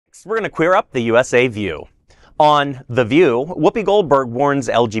Next, we're going to queer up the USA View. On The View, Whoopi Goldberg warns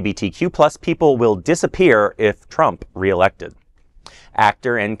LGBTQ+ people will disappear if Trump reelected.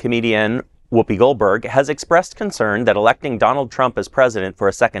 Actor and comedian Whoopi Goldberg has expressed concern that electing Donald Trump as president for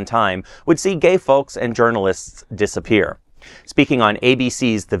a second time would see gay folks and journalists disappear. Speaking on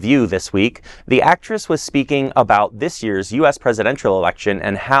ABC's The View this week, the actress was speaking about this year's U.S. presidential election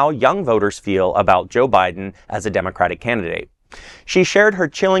and how young voters feel about Joe Biden as a Democratic candidate. She shared her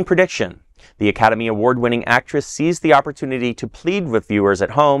chilling prediction. The Academy Award-winning actress seized the opportunity to plead with viewers at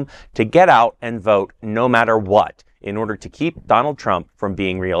home to get out and vote no matter what in order to keep Donald Trump from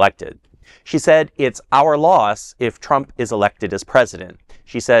being reelected. She said it's our loss if Trump is elected as president.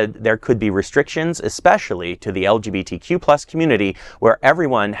 She said there could be restrictions, especially to the LGBTQ+ community, where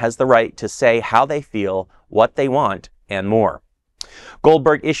everyone has the right to say how they feel, what they want, and more.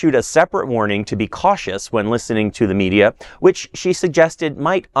 Goldberg issued a separate warning to be cautious when listening to the media, which she suggested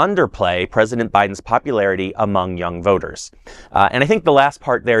might underplay President Biden's popularity among young voters. And I think the last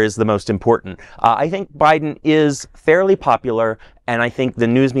part there is the most important. I think Biden is fairly popular, and I think the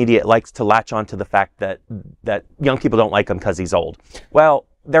news media likes to latch on to the fact that young people don't like him because he's old. Well,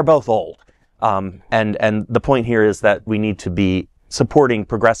 they're both old. And the point here is that we need to be supporting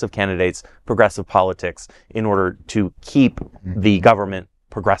progressive candidates, progressive politics, in order to keep the government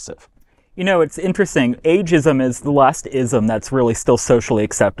progressive. You know, it's interesting. Ageism is the last ism that's really still socially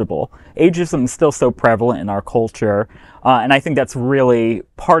acceptable. Ageism is still so prevalent in our culture, and I think that's really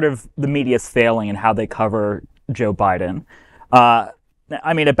part of the media's failing in how they cover Joe Biden. I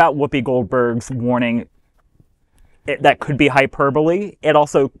mean, about Whoopi Goldberg's warning, that could be hyperbole. It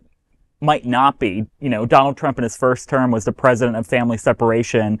also might not be. You know, Donald Trump in his first term was the president of family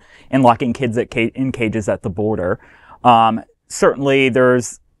separation and locking kids in cages at the border. Certainly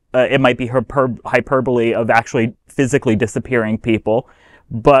there's, it might be hyperbole of actually physically disappearing people.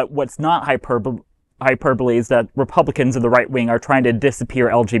 But what's not hyperbole is that Republicans of the right wing are trying to disappear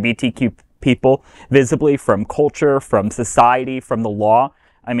LGBTQ people visibly from culture, from society, from the law.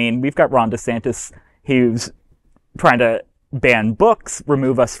 I mean, we've got Ron DeSantis, who's trying to ban books,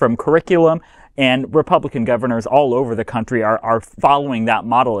 remove us from curriculum, and Republican governors all over the country are following that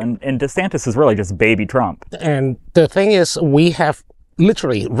model. And DeSantis is really just baby Trump. And the thing is, we have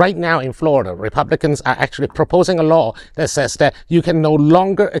literally right now in Florida, Republicans are actually proposing a law that says that you can no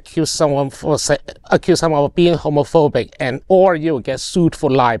longer accuse someone of being homophobic, or you will get sued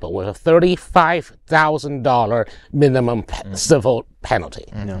for libel with a $35,000 minimum civil penalty.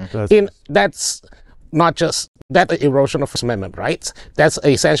 That's not just that erosion of First Amendment rights. That's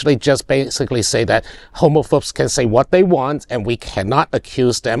essentially just basically say that homophobes can say what they want and we cannot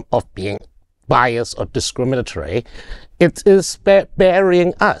accuse them of being biased or discriminatory. It is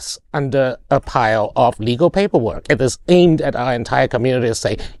burying us under a pile of legal paperwork. It is aimed at our entire community to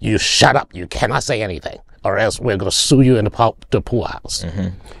say, you shut up, you cannot say anything, or else we're going to sue you in the pool house.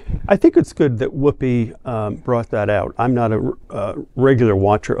 I think it's good that Whoopi brought that out. I'm not a regular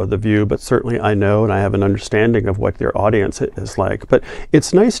watcher of The View, but certainly I know and I have an understanding of what their audience is like. But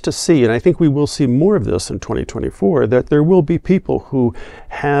it's nice to see, and I think we will see more of this in 2024, that there will be people who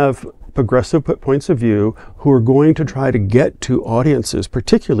have progressive points of view who are going to try to get to audiences,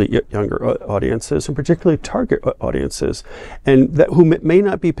 particularly younger audiences and particularly target audiences, and that who may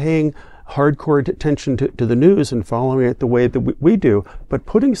not be paying hardcore attention to the news and following it the way that we do, but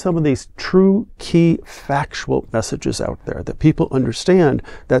putting some of these true, key, factual messages out there that people understand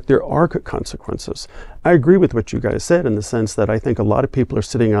that there are consequences. I agree with what you guys said in the sense that I think a lot of people are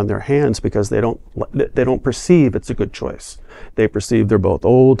sitting on their hands because they don't perceive it's a good choice. They perceive they're both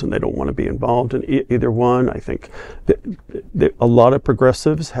old and they don't want to be involved in either one. I think that a lot of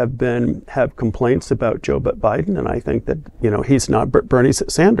progressives have complaints about Joe Biden, and I think that he's not Bernie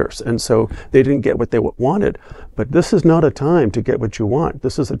Sanders, and so they didn't get what they wanted. But this is not a time to get what you want.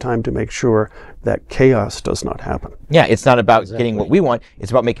 This is a time to make sure that chaos does not happen. Yeah, it's not about getting what we want.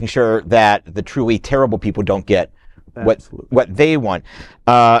 It's about making sure that the truly terrible people don't get what they want.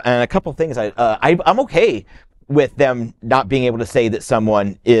 And a couple things, I'm okay with them not being able to say that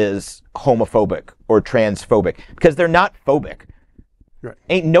someone is homophobic or transphobic because they're not phobic. Right.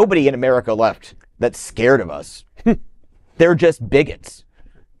 Ain't nobody in America left that's scared of us. They're just bigots.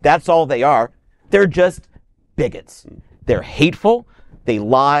 That's all they are. They're just bigots. They're hateful. They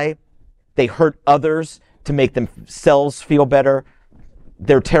lie. They hurt others to make themselves feel better.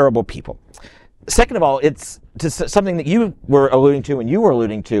 They're terrible people. Second of all, it's just something that you were alluding to and you were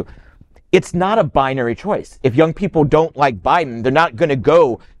alluding to. It's not a binary choice. If young people don't like Biden, they're not going to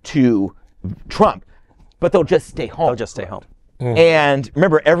go to Trump, but they'll just stay home. They'll just stay home. And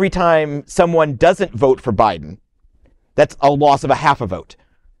remember, every time someone doesn't vote for Biden, that's a loss of a half a vote.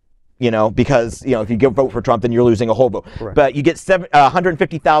 because, if you vote for Trump, then you're losing a whole vote. Correct. But you get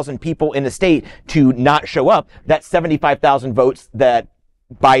 150,000 people in the state to not show up. That's 75,000 votes that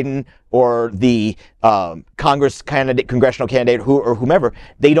Biden or the congressional candidate or whomever,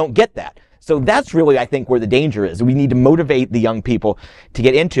 they don't get that. So that's really, I think, where the danger is. We need to motivate the young people to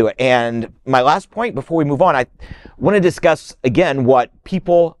get into it. And my last point before we move on, I want to discuss again what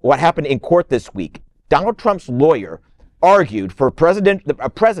happened in court this week. Donald Trump's lawyer argued for a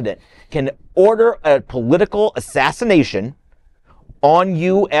president can order a political assassination on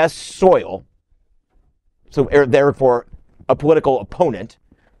U.S. soil. So therefore, a political opponent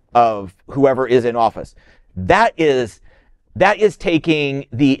of whoever is in office. That is taking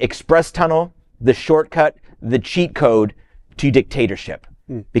the express tunnel, the shortcut, the cheat code to dictatorship.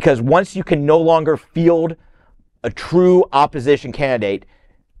 Because once you can no longer field a true opposition candidate,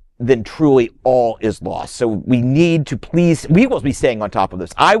 then truly all is lost. So we need to we will be staying on top of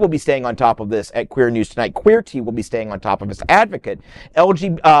this. I will be staying on top of this at Queer News Tonight. Queer Tea will be staying on top of this. Advocate,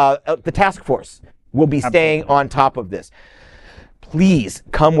 the task force will be staying on top of this. Please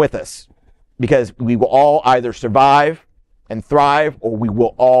come with us, because we will all either survive and thrive, or we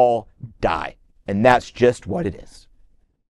will all die. And that's just what it is.